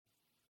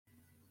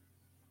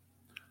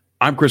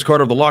I'm Chris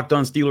Carter of the Locked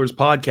On Steelers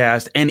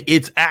podcast, and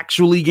it's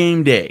actually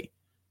game day.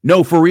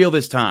 No, for real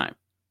this time.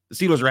 The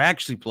Steelers are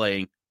actually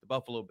playing the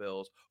Buffalo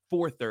Bills,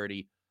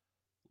 4:30.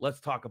 Let's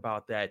talk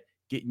about that,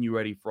 getting you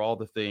ready for all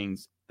the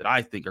things that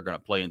I think are going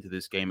to play into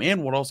this game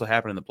and what also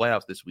happened in the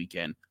playoffs this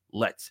weekend.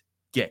 Let's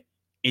get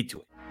into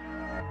it.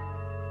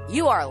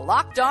 You are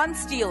Locked On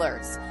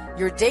Steelers,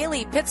 your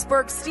daily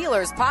Pittsburgh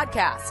Steelers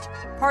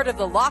podcast, part of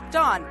the Locked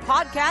On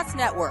Podcast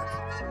Network,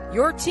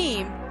 your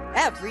team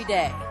every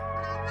day.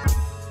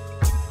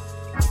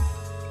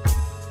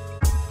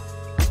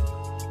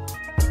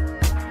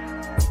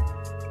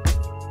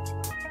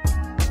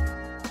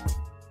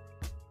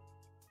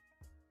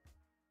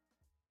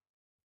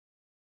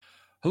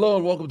 Hello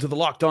and welcome to the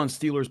Locked On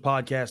Steelers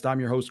podcast.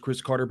 I'm your host,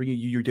 Chris Carter, bringing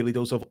you your daily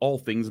dose of all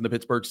things in the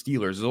Pittsburgh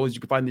Steelers. As always, you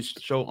can find this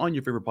show on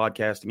your favorite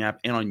podcasting app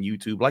and on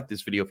YouTube. Like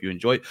this video if you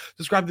enjoy it.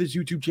 Subscribe to this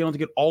YouTube channel to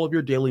get all of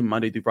your daily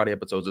Monday through Friday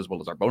episodes, as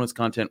well as our bonus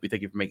content. We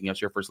thank you for making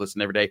us your first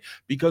listen every day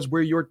because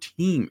we're your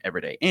team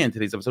every day. And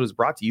today's episode is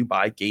brought to you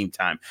by Game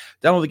Time.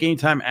 Download the Game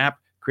Time app,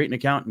 create an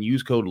account, and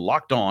use code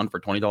Locked On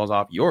for $20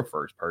 off your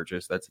first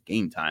purchase. That's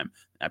Game Time,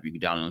 an app you can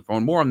download on the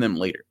phone. More on them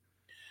later.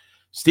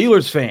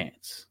 Steelers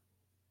fans,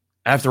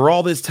 after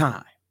all this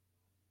time,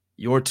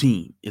 your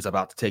team is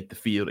about to take the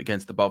field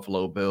against the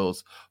Buffalo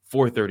Bills,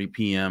 4:30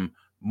 p.m.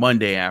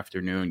 Monday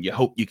afternoon. You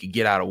hope you can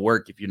get out of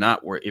work if you're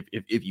not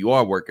if you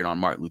are working on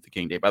Martin Luther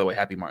King Day. By the way,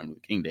 happy Martin Luther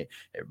King Day,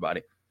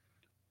 everybody.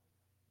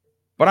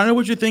 But I know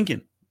what you're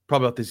thinking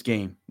probably about this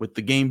game. With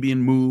the game being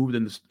moved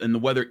and the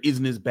weather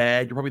isn't as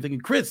bad, you're probably thinking,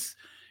 Chris,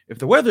 if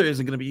the weather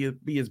isn't going to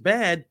be as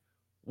bad,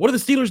 what do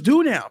the Steelers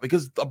do now?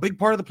 Because a big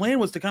part of the plan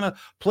was to kind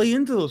of play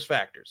into those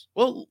factors.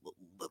 Well,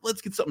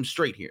 let's get something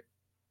straight here.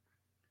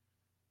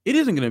 It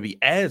isn't going to be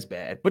as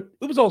bad, but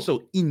it was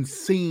also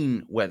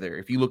insane weather.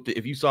 If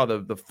you saw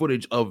the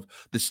footage of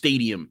the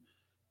stadium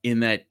in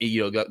that,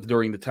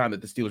 during the time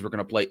that the Steelers were going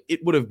to play,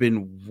 it would have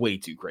been way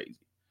too crazy.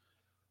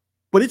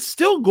 But it's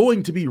still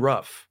going to be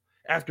rough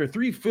after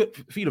 3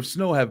 feet of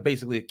snow have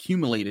basically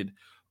accumulated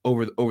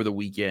over the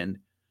weekend.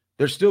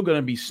 There's still going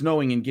to be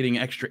snowing and getting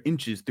extra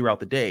inches throughout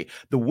the day.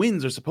 The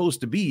winds are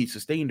supposed to be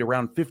sustained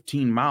around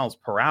 15 miles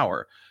per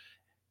hour.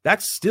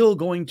 That's still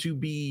going to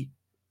be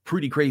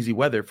pretty crazy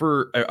weather.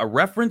 For a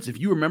reference, if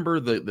you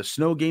remember the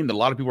snow game that a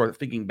lot of people are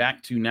thinking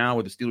back to now,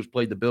 where the Steelers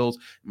played the Bills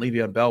and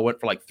Le'Veon Bell went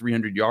for like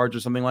 300 yards or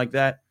something like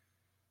that,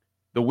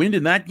 the wind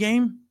in that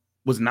game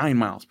was 9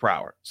 miles per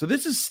hour. So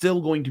this is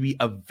still going to be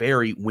a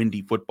very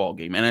windy football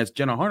game. And as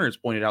Jenna Hunter has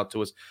pointed out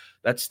to us,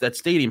 that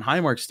stadium,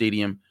 Highmark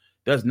Stadium,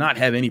 does not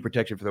have any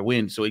protection for the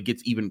wind, so it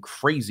gets even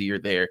crazier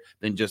there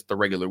than just the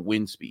regular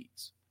wind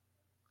speeds.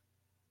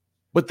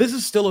 But this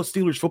is still a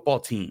Steelers football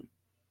team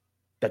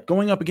that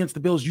going up against the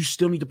Bills, you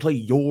still need to play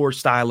your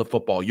style of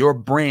football, your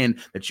brand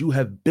that you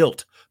have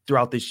built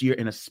throughout this year,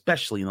 and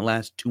especially in the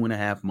last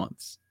 2.5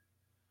 months.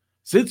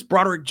 Since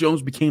Broderick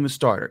Jones became a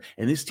starter,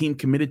 and this team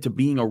committed to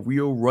being a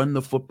real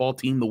run-the-football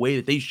team the way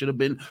that they should have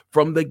been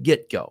from the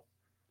get-go,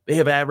 they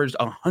have averaged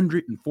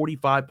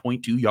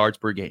 145.2 yards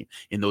per game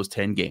in those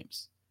 10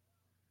 games.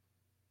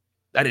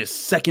 That is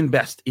second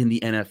best in the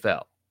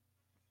NFL.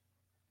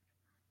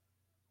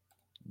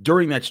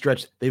 During that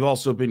stretch, they've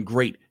also been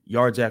great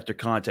yards after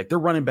contact. Their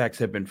running backs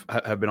have been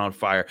on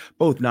fire.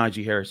 Both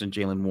Najee Harris and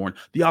Jalen Warren.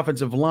 The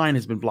offensive line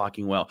has been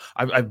blocking well.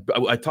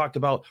 I talked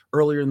about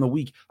earlier in the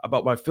week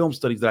about my film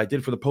studies that I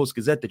did for the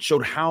Post-Gazette that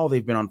showed how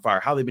they've been on fire,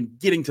 how they've been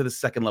getting to the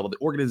second level,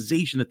 the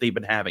organization that they've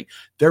been having.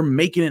 They're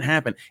making it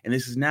happen. And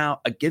this is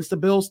now against the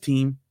Bills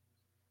team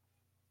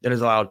that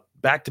has allowed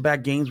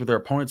back-to-back games where their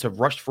opponents have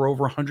rushed for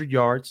over 100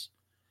 yards.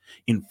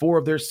 In 4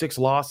 of their 6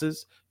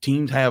 losses,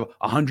 teams have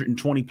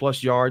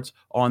 120-plus yards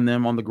on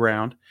them on the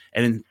ground.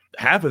 And in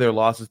half of their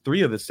losses,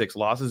 3 of the 6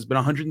 losses, has been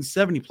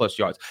 170-plus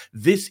yards.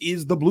 This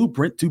is the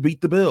blueprint to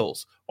beat the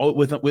Bills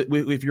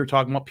if you're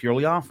talking about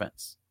purely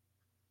offense.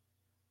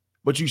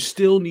 But you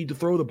still need to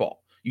throw the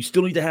ball. You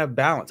still need to have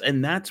balance.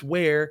 And that's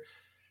where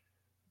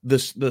the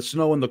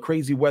snow and the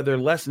crazy weather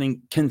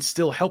lessening can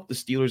still help the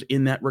Steelers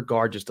in that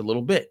regard just a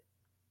little bit.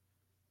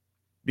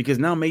 Because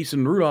now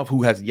Mason Rudolph,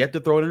 who has yet to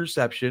throw an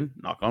interception,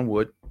 knock on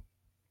wood,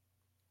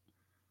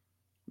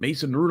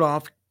 Mason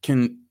Rudolph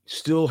can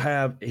still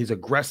have his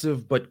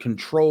aggressive but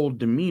controlled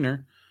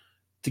demeanor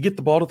to get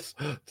the ball to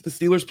the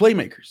Steelers'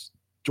 playmakers.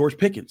 George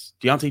Pickens,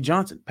 Deontay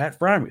Johnson, Pat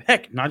Freiermuth,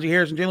 heck, Najee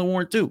Harris and Jalen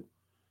Warren too.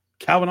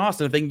 Calvin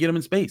Austin, if they can get him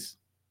in space.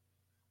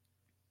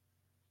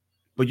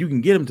 But you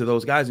can get him to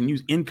those guys and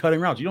use in-cutting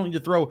routes. You don't need to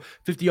throw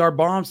 50-yard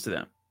bombs to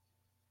them.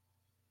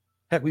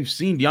 Heck, we've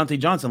seen Deontay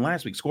Johnson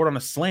last week scored on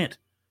a slant.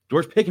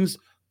 George Pickens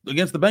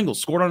against the Bengals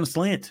scored on a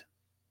slant.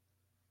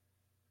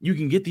 You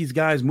can get these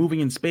guys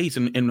moving in space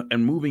and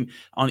moving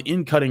on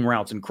in-cutting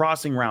routes and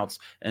crossing routes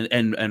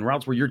and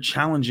routes where you're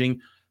challenging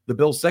the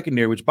Bills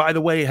secondary, which, by the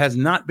way, has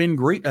not been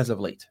great as of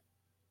late.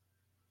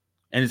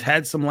 And has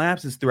had some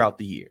lapses throughout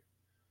the year.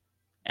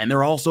 And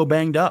they're also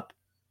banged up.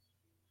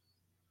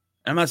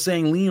 I'm not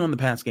saying lean on the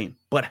pass game,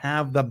 but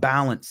have the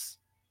balance.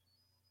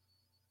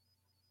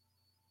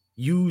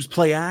 Use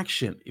play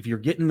action. If you're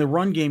getting the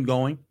run game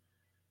going,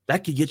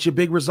 that could get you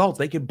big results.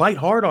 They could bite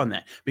hard on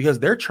that because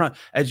they're trying,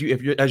 as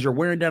you're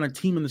wearing down a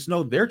team in the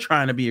snow, they're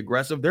trying to be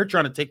aggressive. They're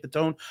trying to take the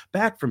tone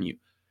back from you.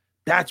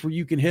 That's where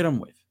you can hit them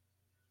with.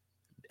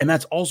 And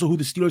that's also who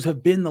the Steelers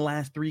have been the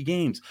last 3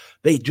 games.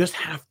 They just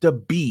have to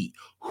be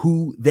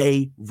who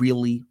they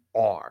really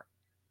are.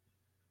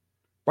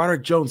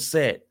 Broderick Jones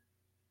said,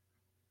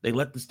 they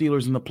let the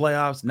Steelers in the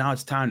playoffs. Now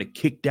it's time to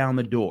kick down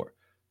the door.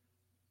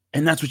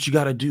 And that's what you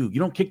got to do.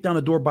 You don't kick down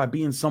the door by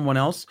being someone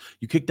else.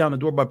 You kick down the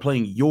door by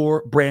playing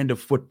your brand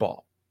of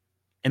football.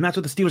 And that's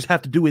what the Steelers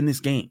have to do in this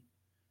game,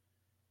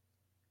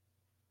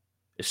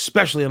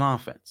 especially on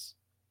offense.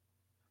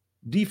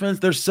 Defense,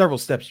 there's several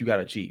steps you got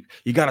to achieve.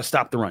 You got to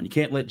stop the run. You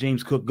can't let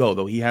James Cook go,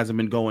 though he hasn't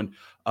been going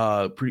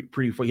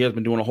pretty. He hasn't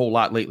been doing a whole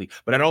lot lately.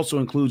 But that also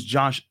includes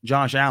Josh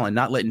Allen,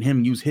 not letting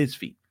him use his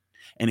feet.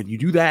 And if you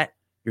do that,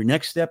 your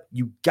next step,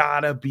 you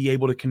got to be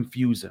able to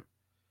confuse him.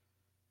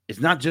 It's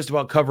not just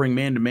about covering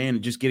man-to-man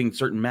and just getting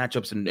certain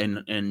matchups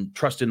and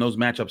trusting those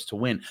matchups to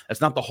win.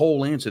 That's not the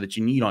whole answer that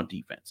you need on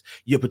defense.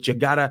 But you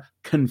got to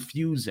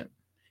confuse him.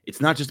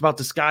 It's not just about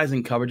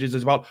disguising coverages.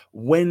 It's about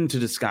when to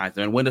disguise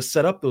them and when to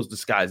set up those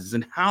disguises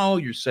and how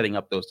you're setting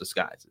up those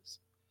disguises.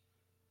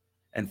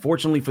 And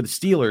fortunately for the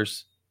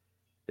Steelers,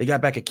 they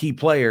got back a key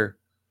player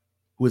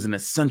who is an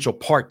essential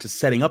part to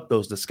setting up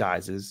those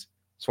disguises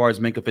as far as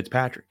Minkah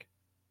Fitzpatrick.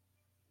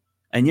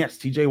 And yes,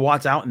 TJ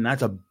Watt's out, and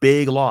that's a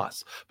big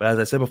loss. But as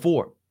I said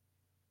before,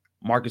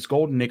 Marcus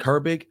Golden, Nick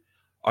Herbig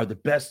are the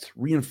best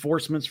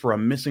reinforcements for a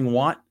missing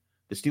Watt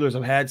the Steelers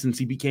have had since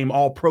he became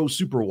all-pro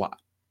Super Watt.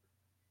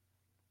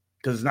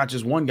 Because it's not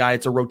just one guy,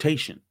 it's a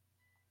rotation.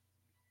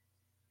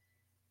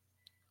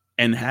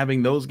 And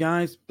having those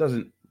guys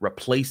doesn't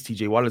replace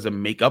TJ Watt,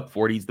 doesn't make up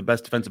for it. He's the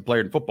best defensive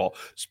player in football.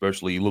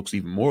 Especially, he looks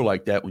even more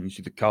like that when you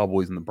see the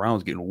Cowboys and the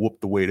Browns getting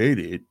whooped the way they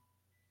did.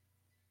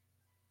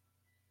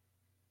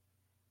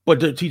 But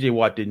TJ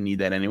Watt didn't need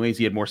that anyways.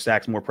 He had more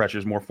sacks, more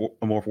pressures, more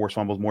forced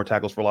fumbles, more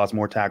tackles for loss,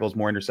 more tackles,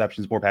 more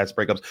interceptions, more pass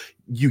breakups.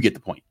 You get the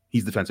point.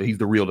 He's defensive. He's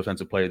the real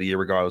defensive player of the year,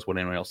 regardless of what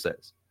anyone else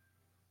says.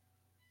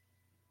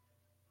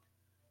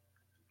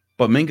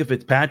 But Minkah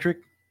Fitzpatrick,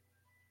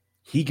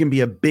 he can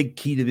be a big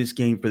key to this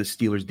game for the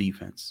Steelers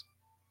defense.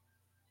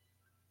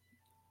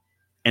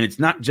 And it's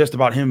not just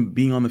about him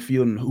being on the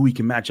field and who he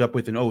can match up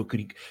with and,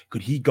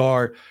 could he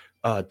guard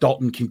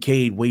Dalton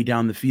Kincaid way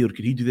down the field?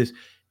 Could he do this?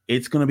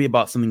 It's going to be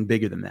about something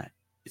bigger than that.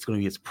 It's going to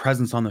be his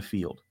presence on the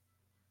field.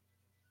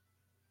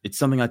 It's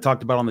something I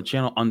talked about on the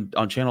channel,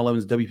 on Channel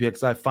 11's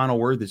WPXI Final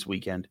Word this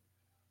weekend.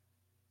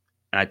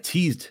 And I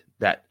teased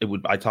that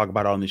I talk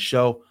about it on this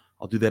show.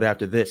 I'll do that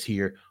after this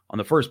here on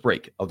the first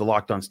break of the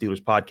Locked On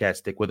Steelers podcast.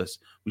 Stick with us.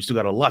 We still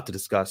got a lot to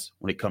discuss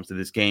when it comes to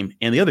this game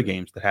and the other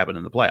games that happen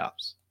in the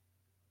playoffs.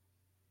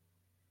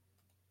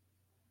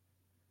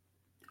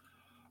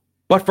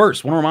 But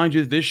first, I want to remind you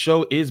that this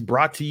show is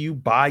brought to you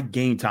by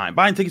Game Time.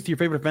 Buying tickets to your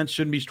favorite events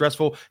shouldn't be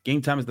stressful.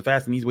 Game Time is the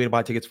fast and easy way to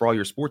buy tickets for all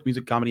your sports,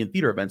 music, comedy, and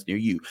theater events near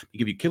you. They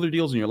give you killer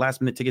deals on your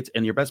last-minute tickets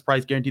and your best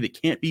price guarantee that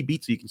can't be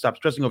beat, so you can stop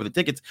stressing over the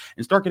tickets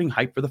and start getting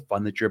hyped for the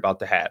fun that you're about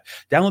to have.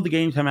 Download the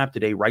Game Time app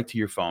today right to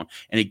your phone,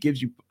 and it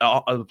gives you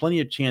plenty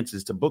of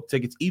chances to book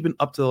tickets even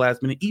up to the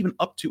last minute, even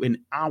up to an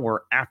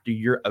hour after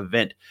your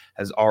event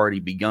has already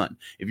begun.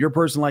 If you're a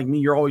person like me,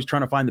 you're always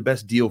trying to find the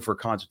best deal for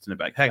concerts in the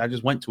back. Heck, I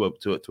just went to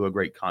a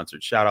great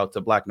concert. Shout out to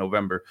Black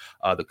November,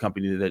 the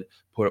company that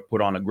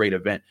put on a great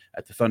event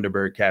at the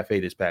Thunderbird Cafe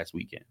this past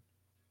weekend.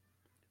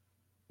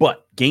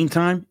 But Game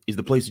Time is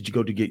the place that you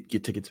go to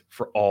get tickets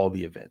for all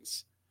the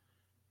events.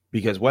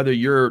 Because whether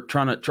you're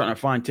trying to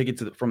find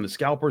tickets from the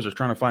scalpers or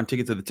trying to find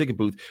tickets at the ticket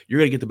booth, you're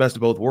going to get the best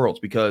of both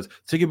worlds. Because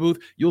ticket booth,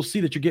 you'll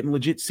see that you're getting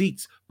legit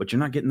seats, but you're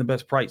not getting the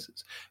best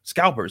prices.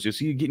 Scalpers, you'll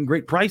see you're getting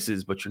great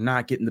prices, but you're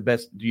not getting the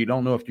best. You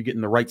don't know if you're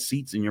getting the right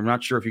seats, and you're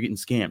not sure if you're getting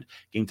scammed.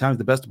 Game Time is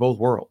the best of both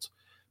worlds,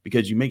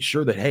 because you make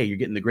sure that, hey, you're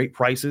getting the great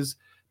prices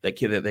that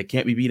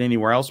can't be beat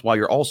anywhere else, while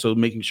you're also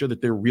making sure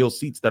that they're real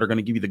seats that are going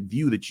to give you the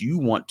view that you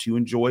want to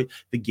enjoy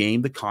the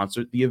game, the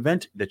concert, the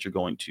event that you're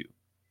going to.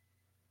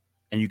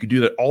 And you can do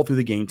that all through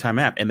the Game Time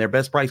app. And their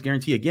best price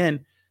guarantee,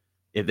 again,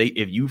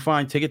 if you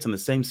find tickets in the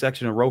same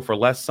section and row for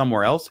less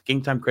somewhere else,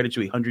 Game Time credits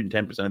you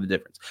 110% of the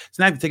difference.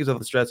 Snag the tickets without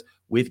the stress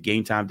with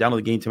Game Time. Download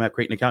the Game Time app,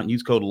 create an account, and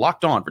use code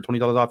LOCKEDON for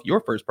 $20 off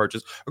your first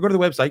purchase, or go to the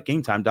website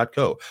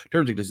gametime.co.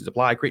 Terms and conditions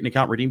apply. Create an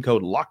account, redeem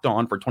code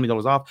LOCKEDON for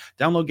 $20 off.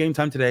 Download Game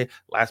Time today.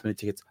 Last minute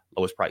tickets,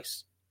 lowest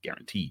price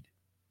guaranteed.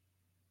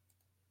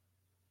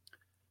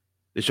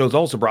 This show is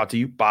also brought to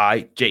you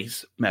by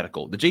Jace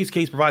Medical. The Jace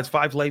case provides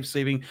 5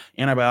 life-saving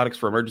antibiotics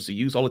for emergency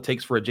use. All it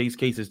takes for a Jace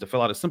case is to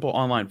fill out a simple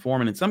online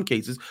form, and in some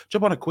cases,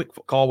 jump on a quick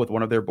call with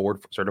one of their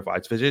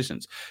board-certified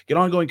physicians. Get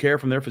ongoing care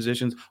from their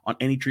physicians on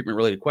any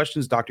treatment-related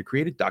questions. Doctor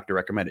created, doctor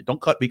recommended.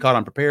 Don't be caught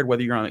unprepared,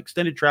 whether you're on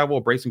extended travel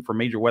or bracing for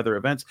major weather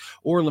events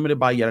or limited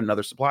by yet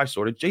another supply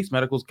shortage. Jace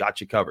Medical's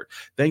got you covered.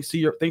 Thanks to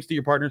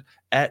your partners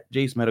at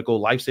Jace Medical,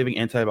 life-saving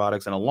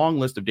antibiotics and a long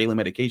list of daily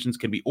medications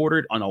can be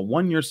ordered on a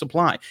 1-year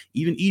supply,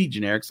 even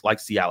ED generics like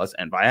Cialis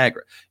and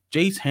Viagra.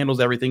 Jace handles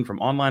everything from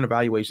online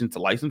evaluations to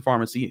licensed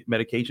pharmacy,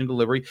 medication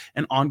delivery,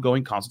 and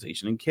ongoing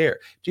consultation and care.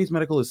 Jace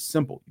Medical is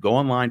simple. You go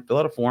online, fill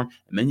out a form,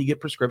 and then you get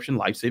prescription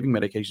life-saving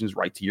medications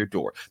right to your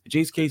door. The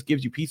Jace case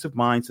gives you peace of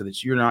mind so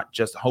that you're not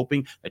just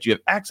hoping that you have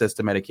access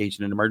to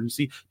medication in an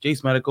emergency.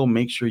 Jace Medical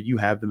makes sure you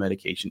have the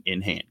medication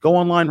in hand. Go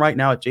online right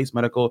now at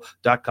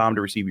jacemedical.com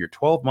to receive your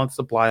 12-month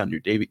supply on your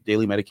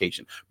daily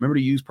medication. Remember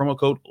to use promo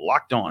code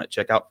LOCKEDON at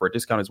checkout for a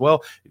discount as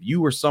well. If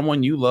you or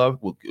someone you love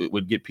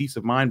would get peace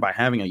of mind by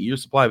having a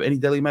year's supply of any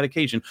daily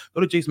medication,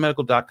 go to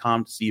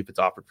jacemedical.com to see if it's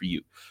offered for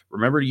you.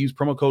 Remember to use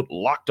promo code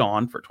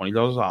LOCKEDON for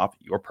 $20 off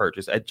your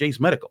purchase at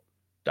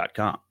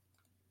jacemedical.com.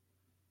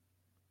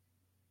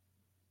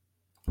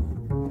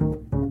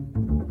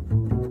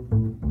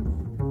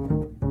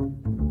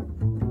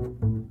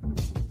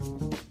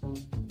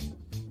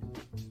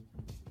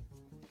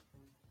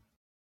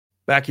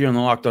 Back here on the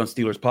Locked On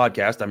Steelers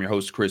podcast, I'm your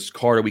host, Chris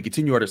Carter. We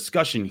continue our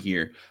discussion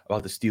here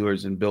about the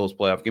Steelers and Bills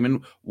playoff game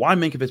and why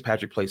Minkah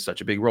Fitzpatrick plays such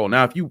a big role.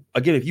 Now, if you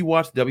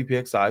watched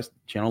WPXI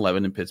Channel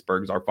 11 in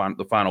Pittsburgh,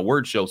 the Final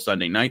Word show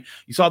Sunday night,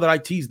 you saw that I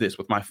teased this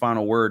with my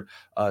Final Word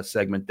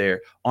segment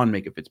there on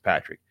Minkah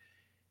Fitzpatrick.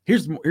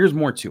 Here's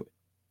more to it.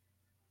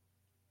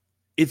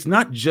 It's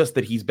not just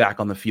that he's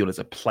back on the field as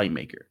a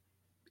playmaker.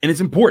 And it's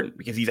important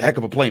because he's a heck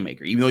of a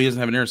playmaker. Even though he doesn't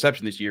have an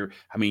interception this year,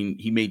 I mean,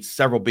 he made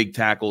several big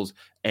tackles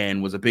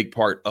and was a big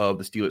part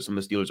of some of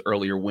the Steelers'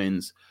 earlier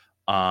wins.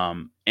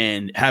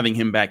 And having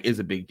him back is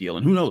a big deal.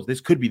 And who knows, this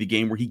could be the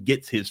game where he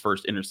gets his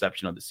first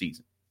interception of the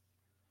season.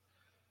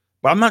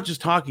 But I'm not just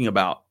talking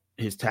about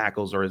his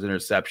tackles or his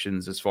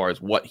interceptions as far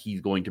as what he's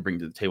going to bring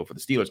to the table for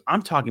the Steelers.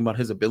 I'm talking about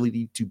his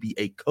ability to be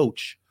a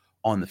coach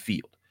on the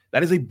field.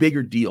 That is a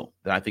bigger deal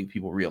than I think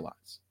people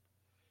realize.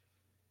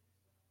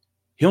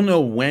 He'll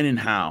know when and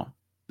how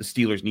the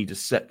Steelers need to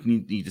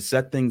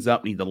set things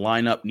up, need to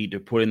line up, need to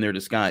put in their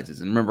disguises.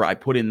 And remember, I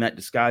put in that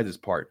disguises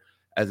part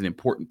as an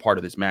important part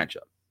of this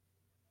matchup.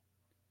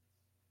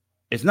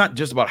 It's not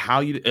just about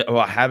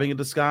about having a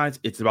disguise.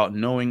 It's about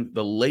knowing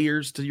the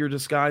layers to your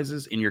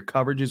disguises in your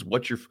coverages,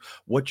 what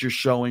you're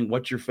showing,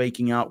 what you're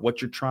faking out,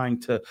 what you're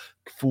trying to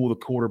fool the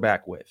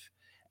quarterback with,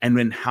 and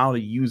then how to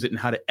use it and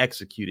how to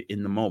execute it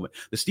in the moment.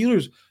 The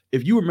Steelers,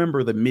 if you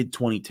remember the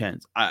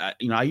mid-2010s,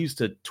 I used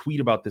to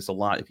tweet about this a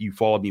lot. If you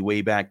followed me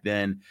way back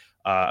then,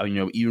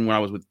 even when I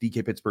was with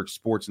DK Pittsburgh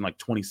Sports in like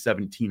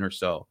 2017 or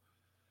so,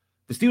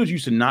 the Steelers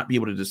used to not be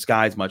able to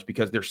disguise much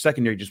because their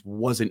secondary just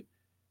wasn't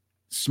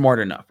smart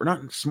enough. Or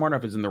not smart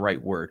enough isn't the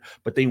right word,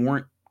 but they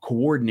weren't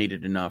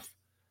coordinated enough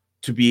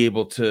to be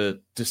able to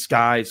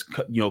disguise,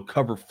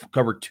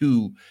 cover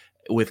two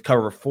with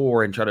cover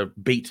four and try to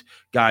bait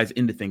guys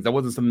into things. That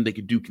wasn't something they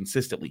could do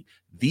consistently.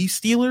 These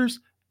Steelers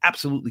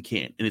absolutely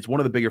can, and it's one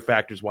of the bigger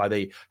factors why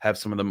they have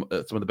some of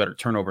the better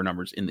turnover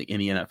numbers in the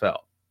NFL.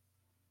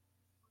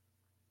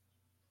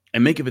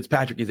 And Minkah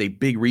Fitzpatrick is a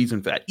big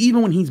reason for that,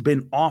 even when he's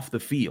been off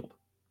the field.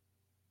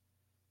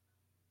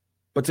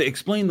 But to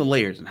explain the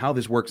layers and how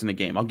this works in the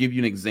game, I'll give you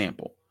an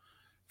example.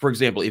 For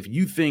example, if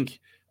you think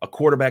a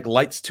quarterback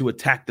likes to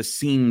attack the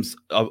seams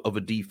of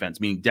a defense,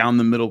 meaning down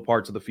the middle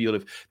parts of the field,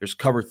 if there's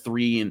cover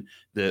three and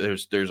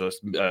there's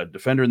a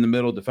defender in the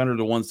middle, defender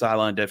to one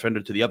sideline, defender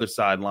to the other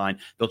sideline,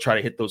 they'll try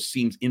to hit those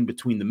seams in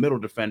between the middle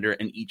defender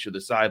and each of the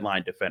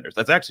sideline defenders.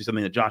 That's actually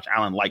something that Josh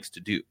Allen likes to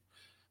do.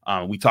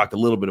 We talked a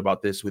little bit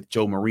about this with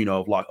Joe Marino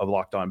of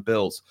Locked On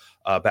Bills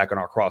back on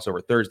our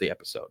crossover Thursday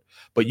episode.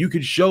 But you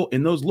could show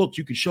in those looks,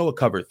 you could show a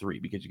cover three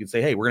because you can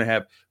say, hey, we're gonna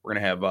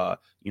have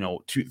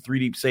three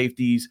deep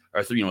safeties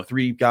or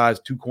three deep guys,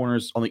 two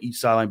corners on each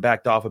sideline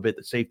backed off a bit,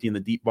 the safety in the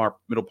deep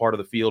middle part of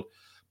the field.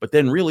 But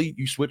then really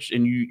you switch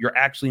and you're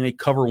actually in a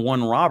cover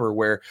one robber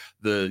where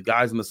the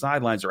guys on the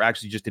sidelines are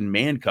actually just in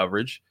man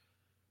coverage.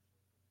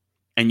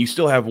 And you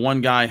still have one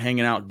guy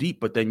hanging out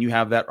deep, but then you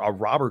have a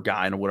robber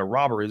guy. And what a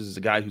robber is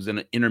a guy who's in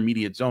an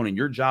intermediate zone. And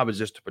your job is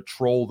just to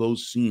patrol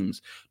those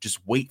seams. Just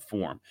wait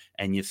for him.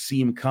 And you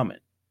see him coming.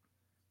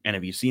 And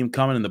if you see him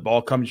coming and the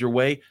ball comes your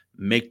way,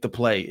 make the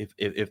play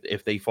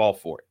if they fall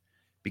for it.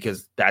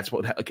 Because that's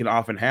what can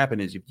often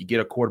happen is if you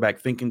get a quarterback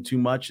thinking too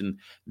much and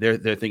they're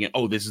thinking,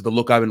 oh, this is the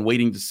look I've been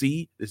waiting to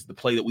see. This is the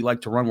play that we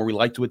like to run where we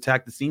like to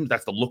attack the seams.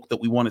 That's the look that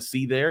we want to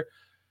see there.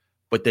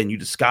 But then you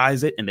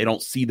disguise it and they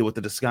don't see what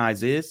the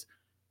disguise is.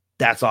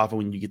 That's often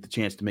when you get the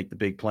chance to make the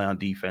big play on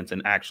defense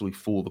and actually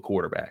fool the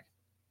quarterback.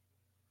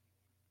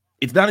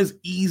 It's not as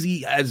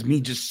easy as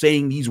me just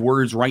saying these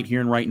words right here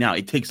and right now.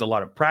 It takes a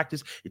lot of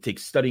practice. It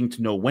takes studying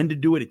to know when to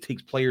do it. It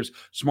takes players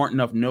smart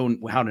enough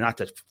knowing how to not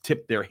to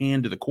tip their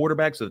hand to the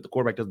quarterback so that the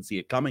quarterback doesn't see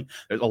it coming.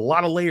 There's a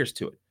lot of layers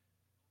to it.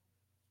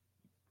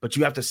 But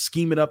you have to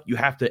scheme it up. You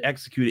have to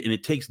execute it. And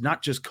it takes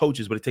not just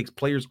coaches, but it takes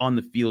players on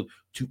the field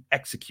to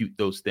execute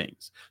those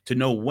things, to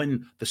know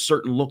when the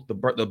certain look the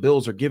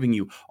Bills are giving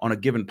you on a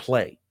given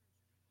play.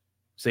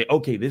 Say,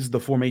 okay, this is the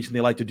formation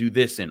they like to do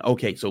this in.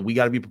 Okay, so we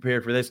got to be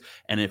prepared for this.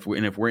 And if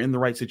we're in the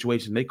right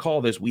situation, they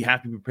call this, we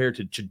have to be prepared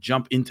to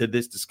jump into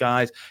this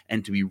disguise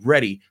and to be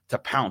ready to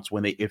pounce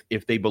when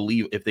if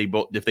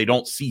they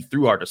don't see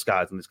through our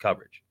disguise in this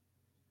coverage.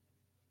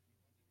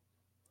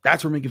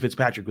 That's where Minkah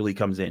Fitzpatrick really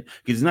comes in,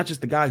 because he's not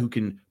just the guy who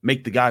can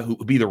make the guy who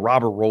be the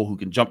robber role who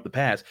can jump the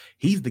pass.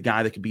 He's the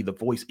guy that can be the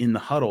voice in the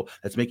huddle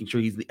that's making sure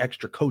he's the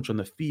extra coach on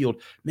the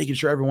field, making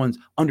sure everyone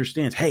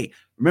understands, hey,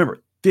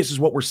 remember, this is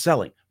what we're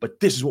selling, but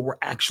this is what we're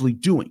actually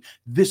doing.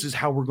 This is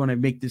how we're going to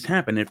make this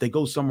happen. And if they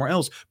go somewhere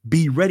else,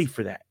 be ready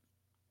for that.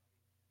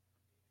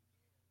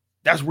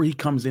 That's where he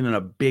comes in a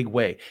big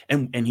way.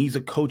 And he's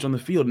a coach on the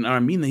field. And I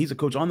mean that he's a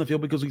coach on the field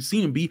because we've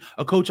seen him be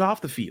a coach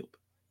off the field.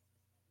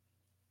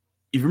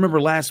 If you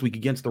remember last week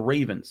against the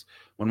Ravens,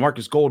 when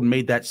Marcus Golden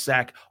made that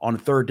sack on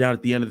 3rd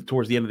down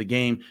towards the end of the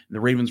game, and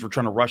the Ravens were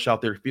trying to rush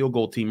out their field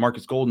goal team,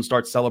 Marcus Golden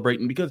starts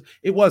celebrating because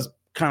it was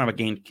kind of a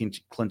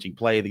game-clinching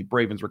play. The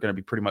Ravens were going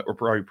to be pretty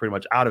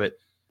much out of it.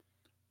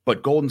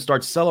 But Golden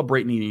starts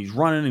celebrating, and he's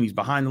running, and he's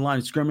behind the line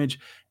of scrimmage.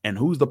 And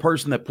who's the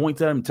person that points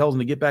at him and tells him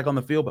to get back on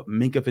the field? But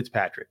Minkah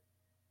Fitzpatrick.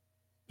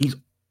 He's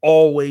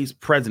always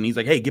present. He's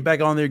like, hey, get back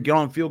on there, get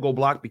on field goal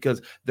block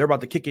because they're about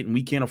to kick it, and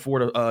we can't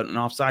afford an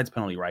offsides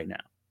penalty right now.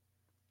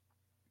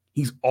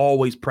 He's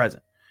always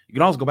present. You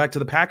can also go back to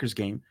the Packers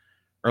game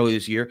early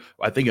this year.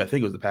 I think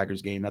it was the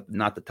Packers game,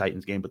 not the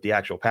Titans game, but the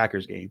actual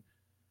Packers game,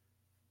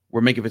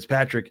 where Minkah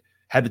Fitzpatrick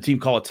had the team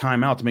call a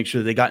timeout to make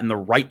sure that they got in the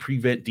right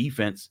prevent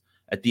defense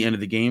at the end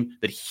of the game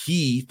that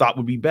he thought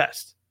would be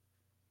best.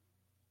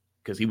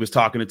 Because he was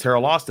talking to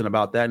Terrell Austin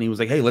about that, and he was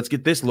like, hey, let's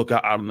get this look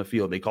out on the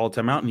field. They called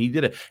timeout, and he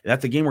did it. And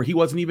that's a game where he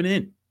wasn't even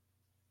in.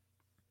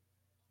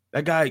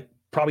 That guy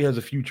probably has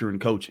a future in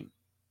coaching.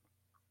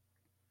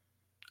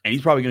 And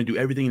he's probably going to do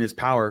everything in his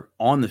power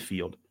on the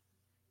field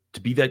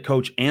to be that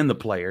coach and the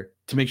player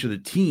to make sure the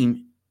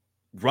team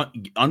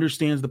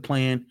understands the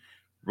plan,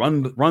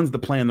 runs the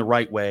plan the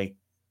right way,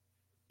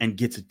 and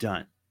gets it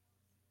done.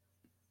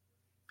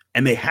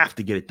 And they have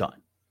to get it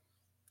done.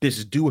 This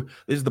is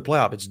the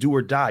playoff. It's do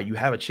or die. You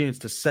have a chance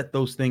to set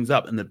those things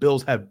up, and the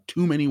Bills have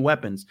too many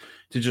weapons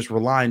to just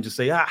rely and just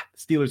say,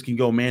 Steelers can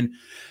go man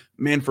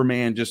for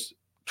man, just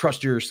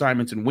trust your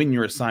assignments and win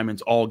your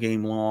assignments all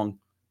game long,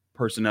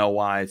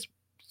 personnel-wise.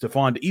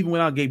 Even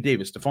without Gabe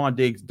Davis, Stephon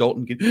Diggs,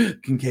 Dalton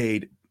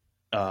Kincaid,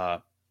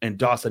 and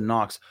Dawson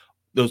Knox,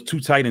 those two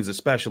tight ends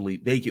especially,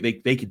 they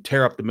could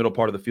tear up the middle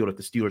part of the field if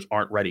the Steelers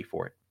aren't ready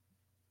for it.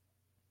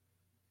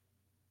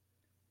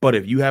 But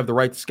if you have the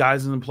right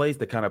disguises in place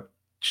that kind of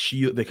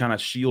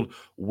shield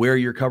where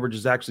your coverage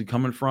is actually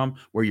coming from,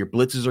 where your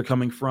blitzes are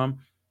coming from,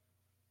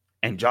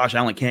 and Josh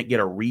Allen can't get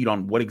a read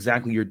on what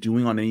exactly you're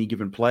doing on any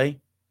given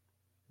play,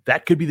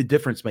 that could be the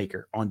difference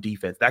maker on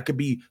defense. That could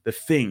be the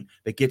thing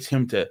that gets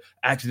him to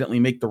accidentally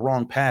make the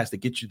wrong pass, that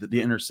gets you the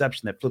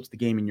interception that flips the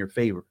game in your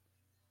favor.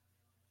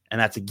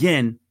 And that's,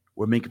 again,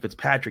 where Minkah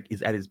Fitzpatrick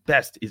is at his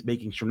best, is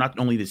making sure not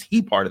only is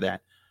he part of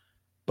that,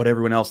 but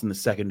everyone else in the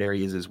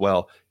secondary is as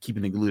well,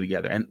 keeping the glue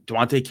together. And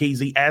Devontae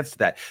KZ adds to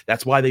that.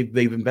 That's why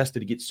they've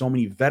invested to get so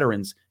many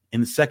veterans in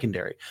the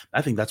secondary.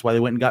 I think that's why they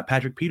went and got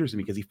Patrick Peterson,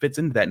 because he fits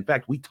into that. In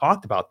fact, we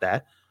talked about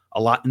that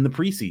a lot in the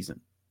preseason.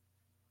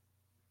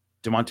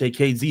 Devontae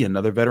KZ,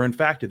 another veteran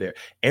factor there.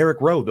 Eric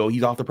Rowe, though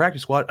he's off the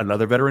practice squad,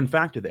 another veteran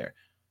factor there.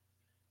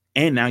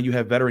 And now you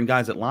have veteran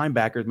guys at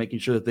linebackers making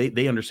sure that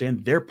they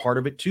understand they're part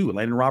of it too.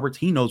 Landon Roberts,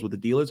 he knows what the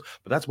deal is,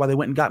 but that's why they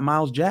went and got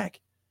Miles Jack,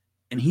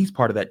 and he's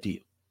part of that deal.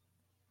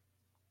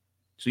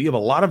 So you have a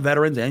lot of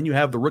veterans, and you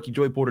have the rookie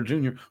Joey Porter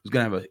Jr., who's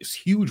going to have a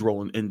huge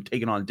role in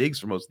taking on Diggs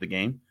for most of the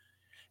game.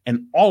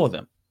 And all of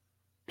them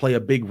play a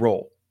big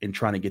role in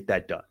trying to get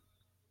that done.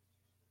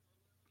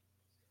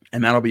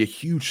 And that'll be a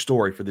huge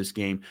story for this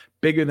game.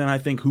 Bigger than I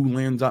think who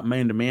lands up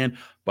man-to-man,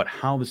 but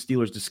how the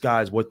Steelers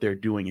disguise what they're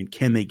doing, and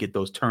can they get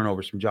those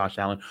turnovers from Josh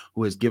Allen,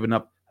 who has given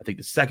up, I think,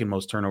 the second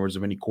most turnovers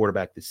of any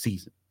quarterback this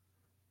season.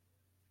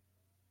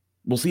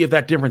 We'll see if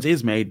that difference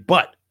is made,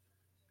 but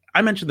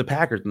I mentioned the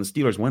Packers and the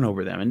Steelers win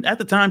over them. And at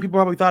the time, people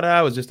probably thought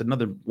it was just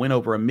another win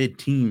over a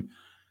mid-team.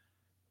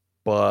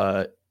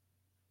 But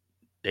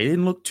they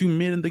didn't look too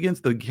mid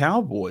against the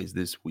Cowboys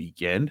this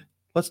weekend.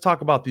 Let's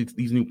talk about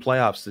these new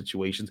playoff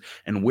situations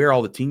and where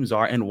all the teams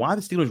are, and why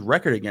the Steelers'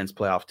 record against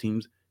playoff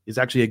teams is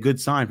actually a good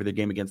sign for their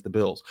game against the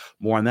Bills.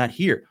 More on that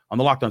here on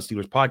the Locked On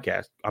Steelers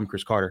podcast. I'm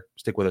Chris Carter.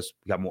 Stick with us.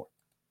 We got more.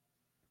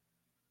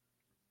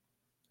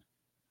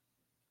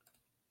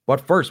 But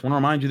first, I want to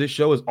remind you this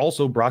show is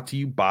also brought to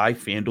you by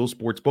FanDuel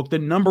Sportsbook, the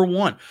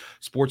 #1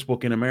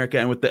 sportsbook in America.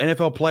 And with the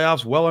NFL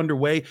playoffs well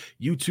underway,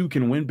 you too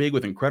can win big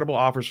with incredible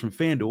offers from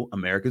FanDuel,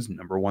 America's #1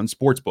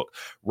 sportsbook.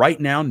 Right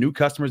now, new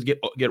customers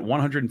get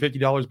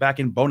 $150 back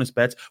in bonus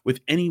bets with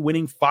any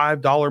winning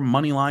 $5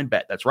 moneyline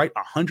bet. That's right,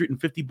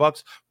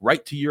 $150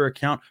 right to your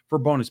account for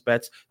bonus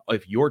bets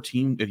if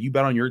you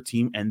bet on your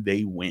team and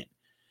they win.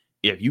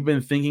 If you've been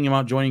thinking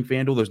about joining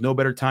FanDuel, there's no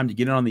better time to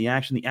get in on the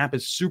action. The app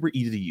is super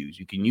easy to use.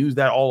 You can use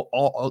that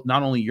all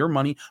not only your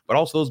money, but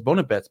also those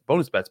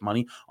bonus bets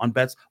money on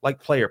bets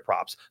like player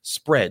props,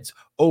 spreads,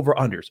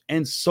 over-unders,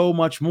 and so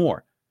much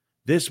more.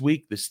 This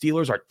week, the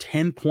Steelers are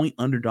 10-point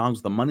underdogs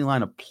with a money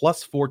line of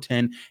plus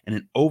 410 and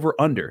an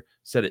over-under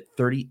set at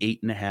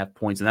 38.5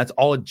 points. And that's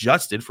all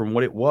adjusted from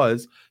what it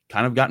was,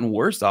 kind of gotten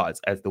worse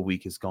odds as the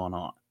week has gone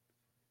on.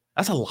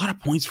 That's a lot of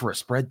points for a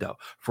spread, though,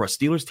 for a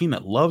Steelers team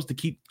that loves to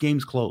keep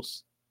games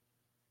close.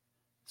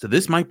 So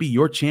this might be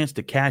your chance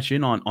to cash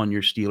in on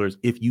your Steelers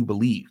if you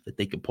believe that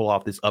they could pull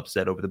off this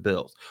upset over the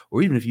Bills,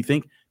 or even if you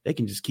think they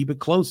can just keep it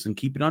close and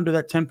keep it under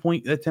that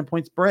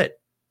 10-point spread.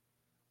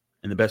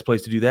 And the best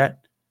place to do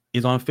that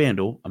is on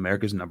FanDuel,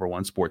 America's #1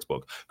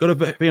 sportsbook. Go to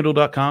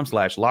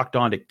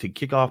FanDuel.com/lockedon to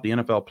kick off the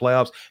NFL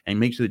playoffs and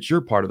make sure that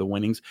you're part of the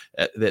winnings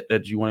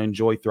that you want to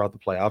enjoy throughout the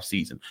playoff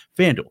season.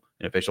 FanDuel,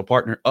 an official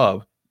partner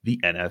of the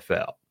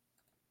NFL.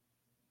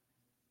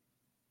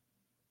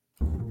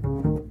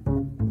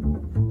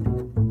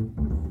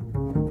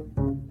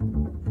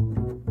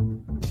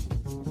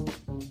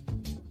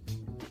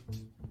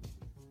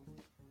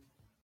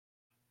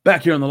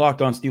 Back here on the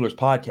Locked On Steelers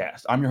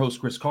podcast, I'm your host,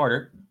 Chris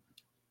Carter.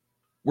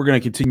 We're going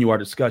to continue our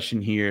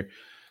discussion here.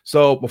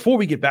 So before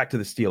we get back to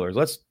the Steelers,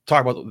 let's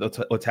talk about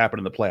what's happened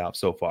in the playoffs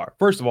so far.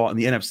 First of all, in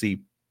the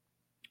NFC,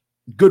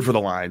 good for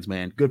the Lions,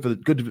 man. Good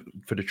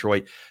for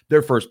Detroit.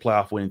 Their first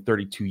playoff win in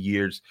 32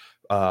 years.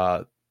 That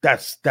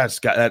had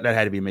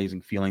to be an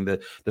amazing feeling. The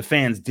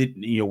fans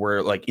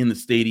were like in the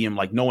stadium,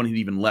 like no one had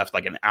even left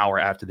like an hour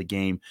after the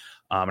game.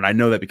 And I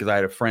know that because I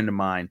had a friend of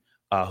mine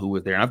who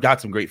was there. And I've got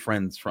some great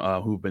friends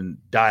who've been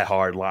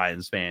diehard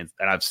Lions fans,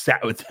 and I've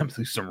sat with them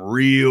through some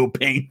real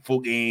painful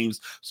games,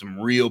 some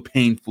real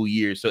painful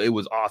years. So it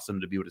was awesome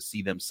to be able to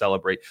see them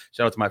celebrate.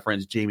 Shout out to my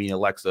friends Jamie and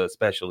Alexa,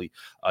 especially.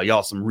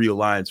 Y'all some real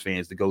Lions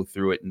fans to go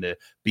through it and to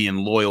being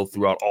loyal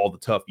throughout all the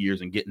tough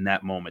years and getting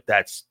that moment.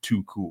 That's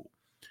too cool.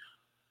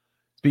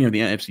 Speaking of the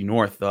NFC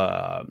North,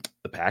 the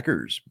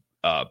Packers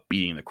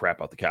beating the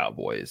crap out the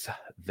Cowboys.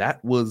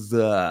 That was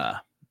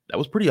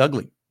pretty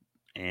ugly.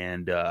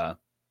 And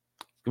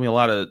going to be a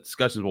lot of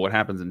discussions about what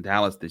happens in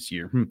Dallas this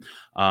year.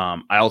 I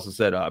also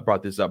said, I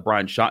brought this up,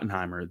 Brian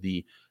Schottenheimer,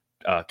 the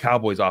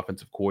Cowboys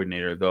offensive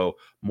coordinator, though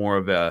more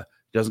of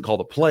doesn't call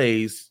the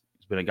plays.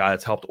 He's been a guy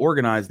that's helped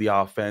organize the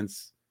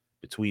offense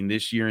between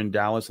this year in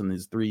Dallas and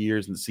his 3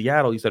 years in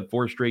Seattle. He's had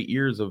 4 straight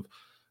years of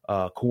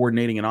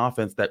coordinating an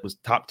offense that was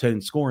top 10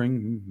 in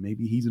scoring.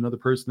 Maybe he's another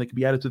person that could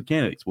be added to the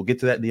candidates. We'll get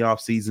to that in the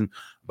offseason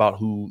about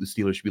who the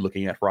Steelers should be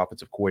looking at for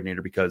offensive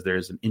coordinator, because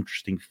there's an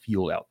interesting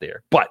field out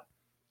there. But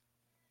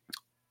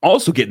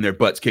also getting their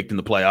butts kicked in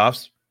the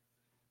playoffs,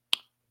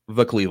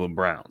 the Cleveland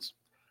Browns.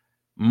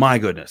 My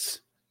goodness,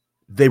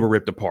 they were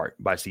ripped apart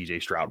by C.J.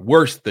 Stroud,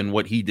 worse than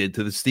what he did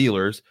to the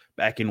Steelers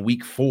back in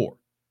week 4.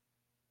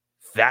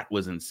 That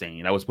was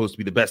insane. That was supposed to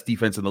be the best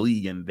defense in the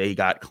league, and they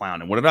got clowned.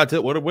 And what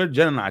did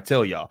Jen and I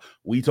tell y'all?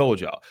 We told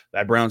y'all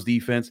that Browns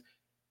defense,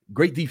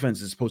 great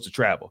defense is supposed to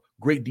travel.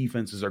 Great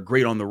defenses are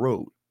great on the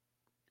road.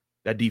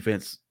 That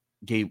defense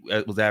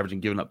was averaging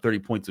giving up 30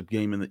 points a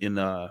game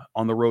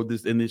on the road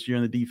this year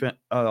in the defense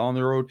on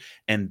the road,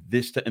 and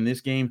in this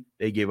game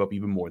they gave up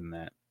even more than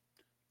that.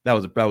 That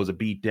was a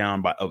beat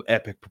down of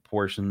epic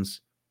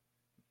proportions,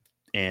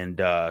 and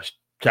shout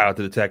out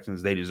to the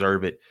Texans, they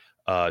deserve it.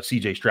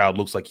 CJ Stroud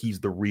looks like he's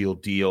the real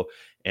deal,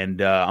 and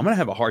I'm gonna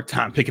have a hard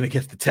time picking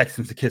against the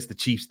Texans against the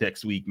Chiefs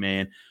next week,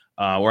 man.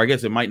 Or I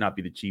guess it might not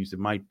be the Chiefs, it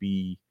might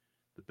be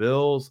the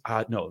Bills.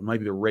 No, it might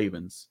be the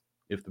Ravens.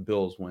 If the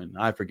Bills win,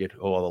 I forget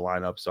who all the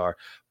lineups are,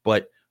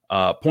 but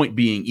point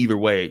being, either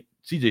way,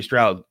 CJ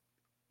Stroud,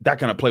 that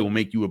kind of play will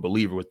make you a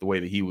believer with the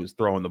way that he was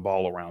throwing the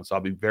ball around. So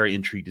I'll be very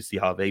intrigued to see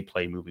how they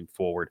play moving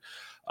forward.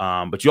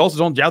 But you also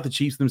don't doubt the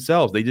Chiefs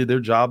themselves. They did their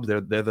jobs. They're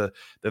the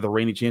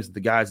reigning champs. The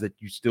guys that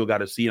you still got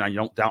to see. And I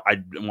don't doubt.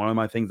 One of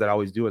my things that I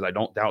always do is I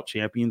don't doubt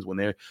champions when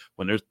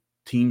there's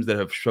teams that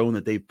have shown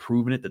that they've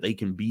proven it, that they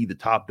can be the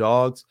top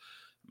dogs.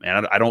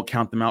 And I don't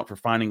count them out for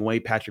finding a way.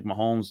 Patrick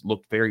Mahomes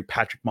looked very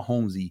Patrick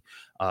Mahomes-y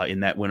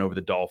in that win over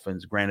the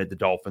Dolphins. Granted, the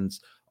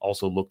Dolphins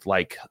also looked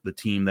like the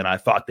team that I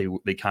thought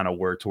they kind of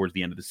were towards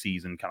the end of the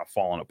season, kind of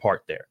falling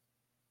apart there.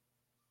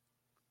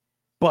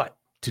 But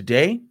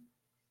today,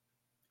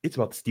 it's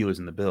about the Steelers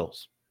and the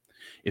Bills.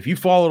 If you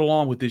followed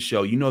along with this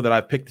show, you know that I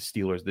picked the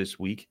Steelers this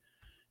week.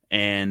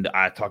 And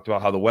I talked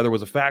about how the weather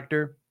was a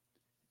factor.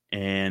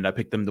 And I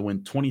picked them to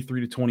win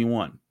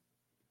 23-21.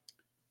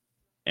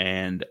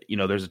 And,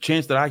 there's a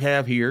chance that I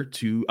have here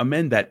to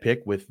amend that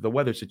pick with the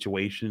weather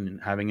situation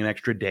and having an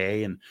extra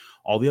day and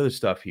all the other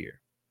stuff here.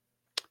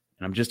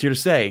 And I'm just here to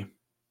say,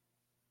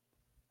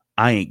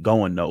 I ain't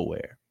going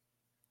nowhere.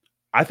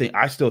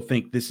 I still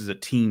think this is a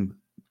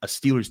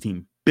Steelers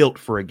team built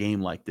for a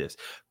game like this,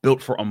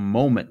 built for a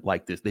moment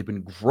like this. They've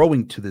been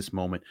growing to this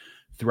moment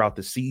throughout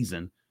the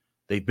season.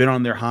 They've been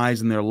on their highs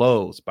and their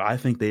lows, but I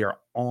think they are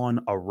on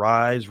a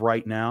rise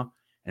right now.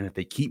 And if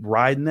they keep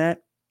riding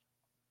that,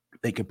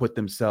 they can put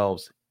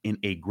themselves in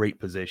a great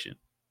position.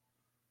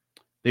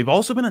 They've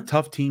also been a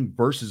tough team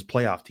versus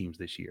playoff teams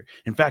this year.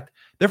 In fact,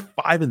 they're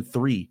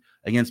 5-3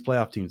 against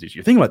playoff teams this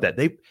year. Think about that.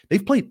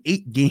 They've played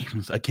 8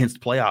 games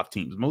against playoff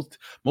teams.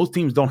 Most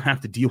teams don't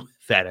have to deal with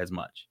that as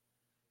much.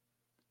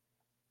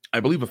 I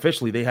believe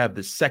officially they had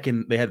the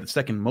second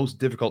most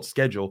difficult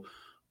schedule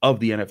of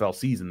the NFL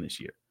season this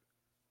year.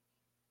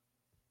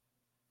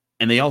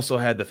 And they also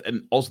had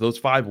those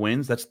 5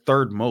 wins, that's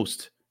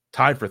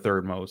tied for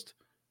third most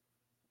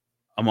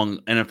among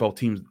NFL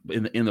teams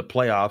in the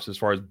playoffs as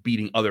far as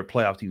beating other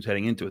playoff teams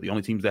heading into it. The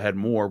only teams that had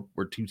more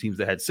were 2 teams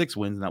that had 6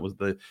 wins, and that was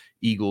the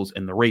Eagles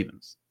and the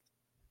Ravens.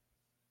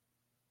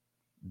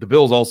 The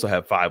Bills also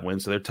have 5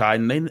 wins, so they're tied,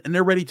 and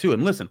they're ready too.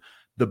 And listen,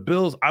 the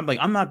Bills,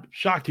 I'm not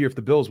shocked here if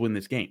the Bills win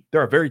this game.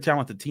 They're a very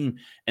talented team,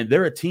 and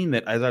they're a team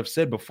that, as I've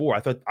said before, I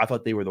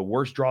thought they were the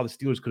worst draw the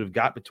Steelers could have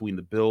got between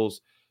the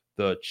Bills,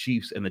 the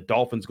Chiefs, and the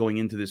Dolphins going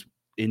into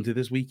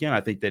this weekend.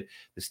 I think that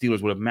the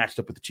Steelers would have matched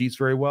up with the Chiefs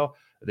very well.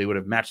 They would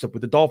have matched up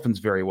with the Dolphins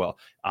very well,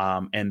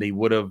 and they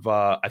would have.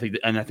 I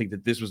think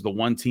that this was the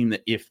one team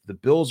that if the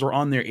Bills are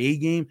on their A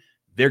game,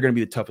 they're going to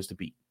be the toughest to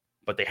beat.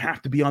 But they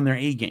have to be on their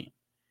A game.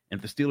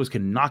 And if the Steelers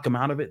can knock them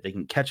out of it, they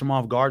can catch them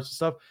off guards and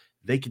stuff,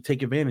 they can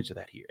take advantage of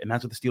that here. And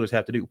that's what the Steelers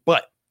have to do.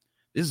 But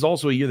this is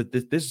also a year that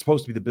this is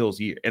supposed to be the Bills'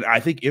 year. And I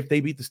think if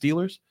they beat the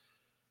Steelers,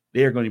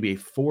 they are going to be a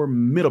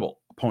formidable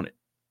opponent.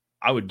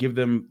 I would give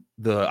them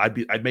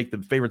I'd make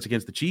them favorites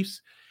against the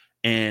Chiefs,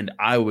 and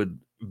I would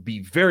be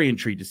very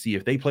intrigued to see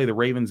if they play the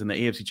Ravens in the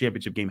AFC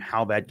Championship game,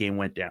 how that game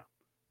went down.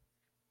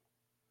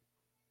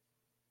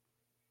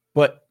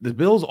 But the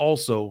Bills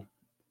also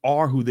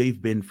are who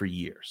they've been for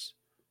years.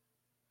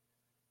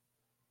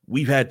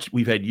 We've had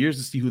years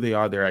to see who they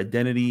are, their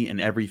identity and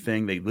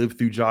everything. They live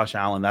through Josh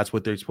Allen. That's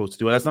what they're supposed to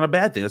do. And that's not a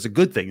bad thing. That's a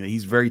good thing.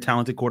 He's a very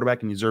talented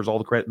quarterback and he deserves all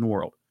the credit in the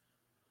world.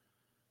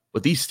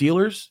 But these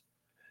Steelers,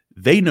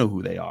 they know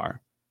who they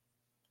are.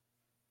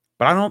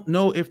 But I don't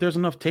know if there's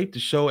enough tape to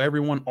show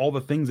everyone all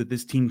the things that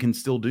this team can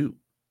still do.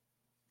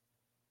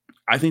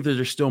 I think that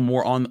there's still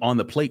more on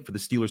the plate for the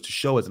Steelers to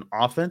show as an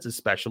offense,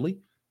 especially.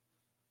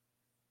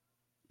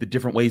 The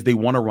different ways they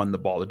want to run the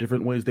ball, the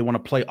different ways they want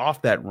to play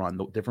off that run,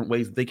 the different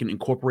ways that they can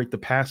incorporate the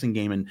passing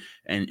game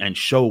and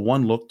show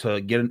one look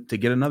to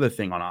get another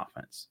thing on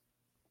offense.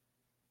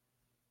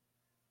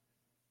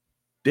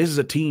 This is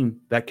a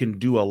team that can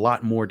do a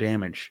lot more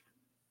damage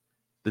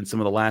than some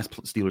of the last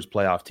Steelers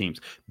playoff teams.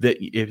 That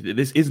if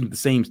this isn't the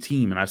same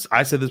team, and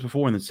I said this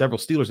before, and then several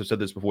Steelers have said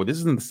this before, this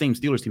isn't the same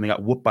Steelers team that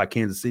got whooped by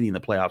Kansas City in the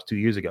playoffs 2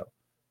 years ago.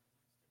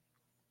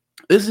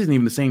 This isn't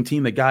even the same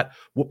team that got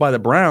whooped by the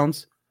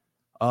Browns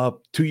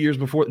 2 years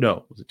before.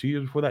 No, was it 2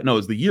 years before that? No, it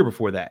was the year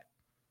before that.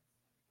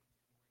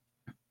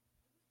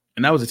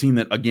 And that was a team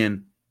that,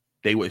 again,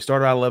 they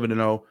started out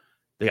 11-0.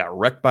 They got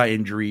wrecked by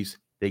injuries.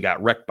 They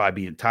got wrecked by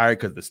being tired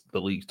because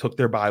the league took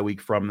their bye week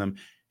from them,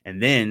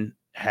 and then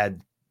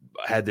had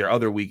their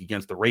other week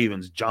against the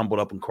Ravens jumbled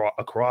up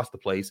across the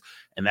place.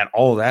 And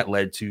all of that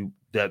led to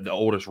the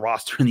oldest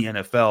roster in the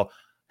NFL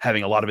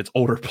having a lot of its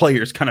older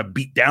players kind of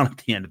beat down at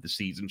the end of the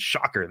season.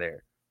 Shocker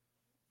there.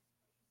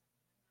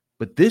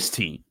 But this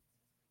team's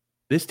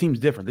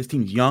different. This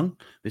team's young.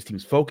 This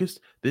team's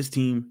focused. This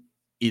team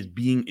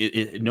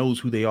it knows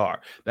who they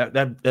are.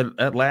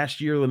 That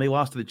last year when they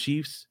lost to the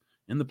Chiefs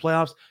in the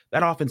playoffs,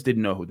 that offense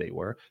didn't know who they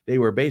were. They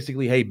were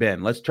basically, hey,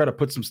 Ben, let's try to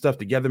put some stuff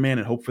together, man,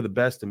 and hope for the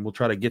best, and we'll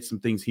try to get some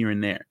things here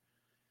and there.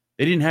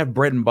 They didn't have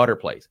bread and butter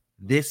plays.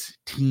 This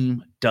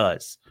team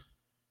does.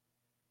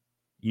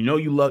 They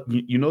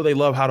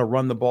love how to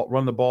run the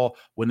ball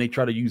when they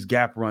try to use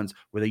gap runs,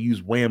 where they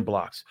use wham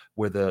blocks,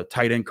 where the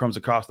tight end comes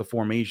across the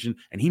formation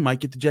and he might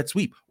get the jet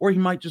sweep, or he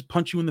might just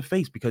punch you in the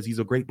face because he's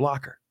a great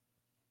blocker.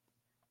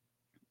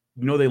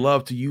 They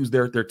love to use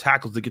their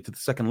tackles to get to the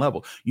second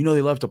level.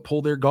 They love to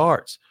pull their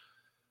guards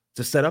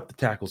to set up the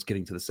tackles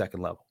getting to the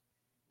second level.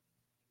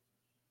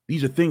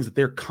 These are things that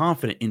they're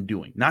confident in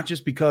doing, not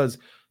just because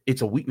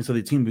it's a weakness of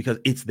the team, because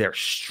it's their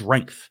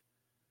strength.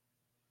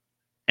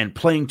 And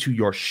playing to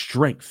your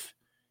strength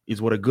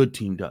is what a good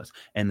team does.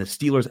 And the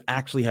Steelers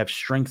actually have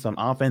strengths on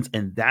offense,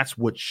 and that's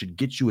what should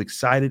get you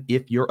excited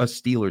if you're a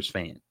Steelers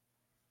fan.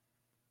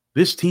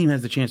 This team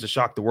has the chance to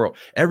shock the world.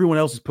 Everyone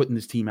else is putting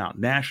this team out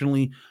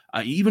nationally,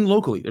 even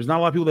locally. There's not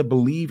a lot of people that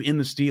believe in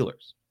the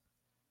Steelers.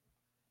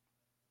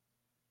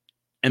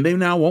 And they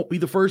now won't be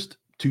the first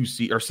 2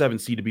 seed or 7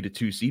 seed to be the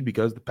 2 seed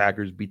because the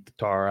Packers beat the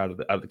tar out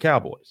of the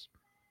Cowboys.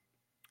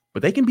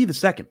 But they can be the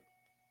second.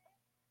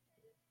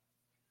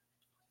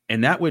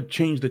 And that would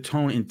change the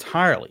tone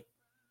entirely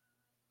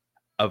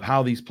of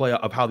how these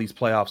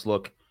playoffs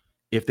look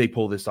if they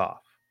pull this off.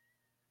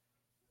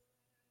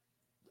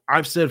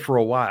 I've said for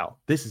a while,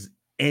 this is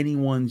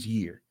anyone's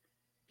year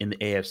in the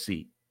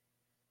AFC.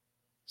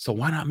 So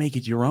why not make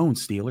it your own,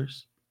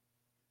 Steelers?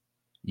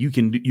 You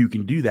can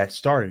do that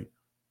starting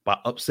by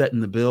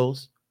upsetting the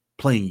Bills,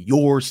 playing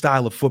your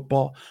style of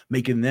football,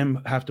 making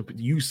them have to,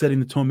 you setting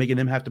the tone, making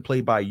them have to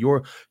play by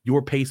your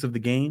pace of the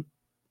game.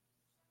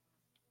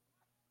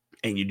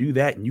 And you do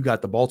that, and you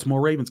got the Baltimore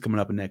Ravens coming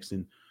up next,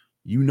 and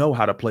you know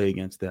how to play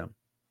against them.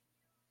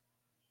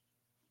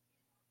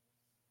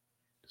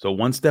 So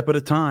one step at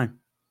a time.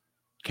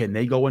 Can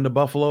they go into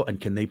Buffalo and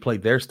can they play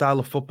their style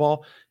of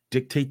football,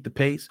 dictate the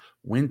pace,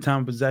 win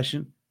time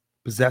possession,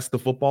 possess the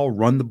football,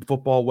 run the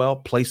football well,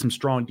 play some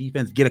strong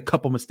defense, get a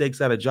couple mistakes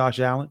out of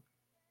Josh Allen,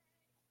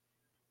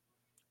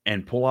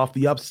 and pull off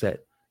the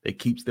upset that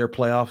keeps their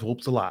playoff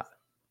hopes alive?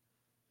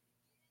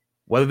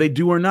 Whether they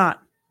do or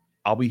not,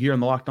 I'll be here on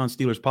the Locked On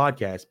Steelers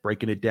podcast,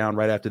 breaking it down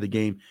right after the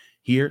game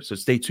here. So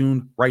stay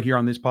tuned right here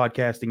on this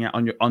podcasting app,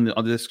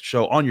 on this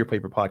show, on your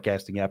favorite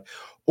podcasting app,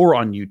 or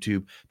on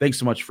YouTube. Thanks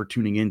so much for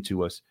tuning in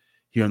to us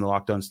here on the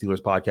Locked On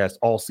Steelers podcast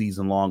all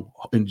season long.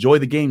 Enjoy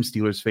the game,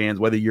 Steelers fans,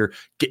 whether you're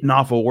getting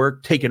off of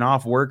work, taking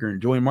off work, or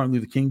enjoying Martin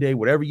Luther King Day,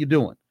 whatever you're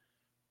doing.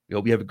 We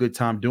hope you have a good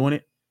time doing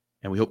it,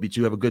 and we hope that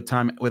you have a good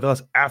time with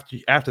us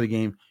after the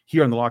game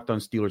here on the Locked On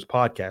Steelers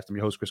podcast. I'm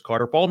your host, Chris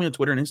Carter. Follow me on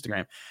Twitter and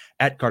Instagram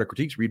at Carter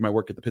Critiques. Read my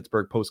work at the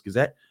Pittsburgh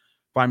Post-Gazette.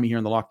 Find me here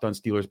on the Locked On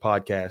Steelers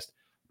podcast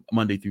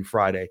Monday through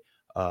Friday.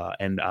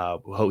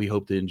 We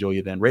hope to enjoy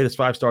you then. Rate us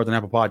 5 stars on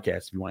Apple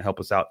Podcasts if you want to help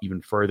us out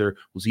even further.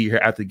 We'll see you here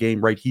at the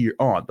game right here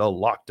on the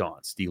Locked On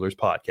Steelers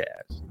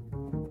podcast.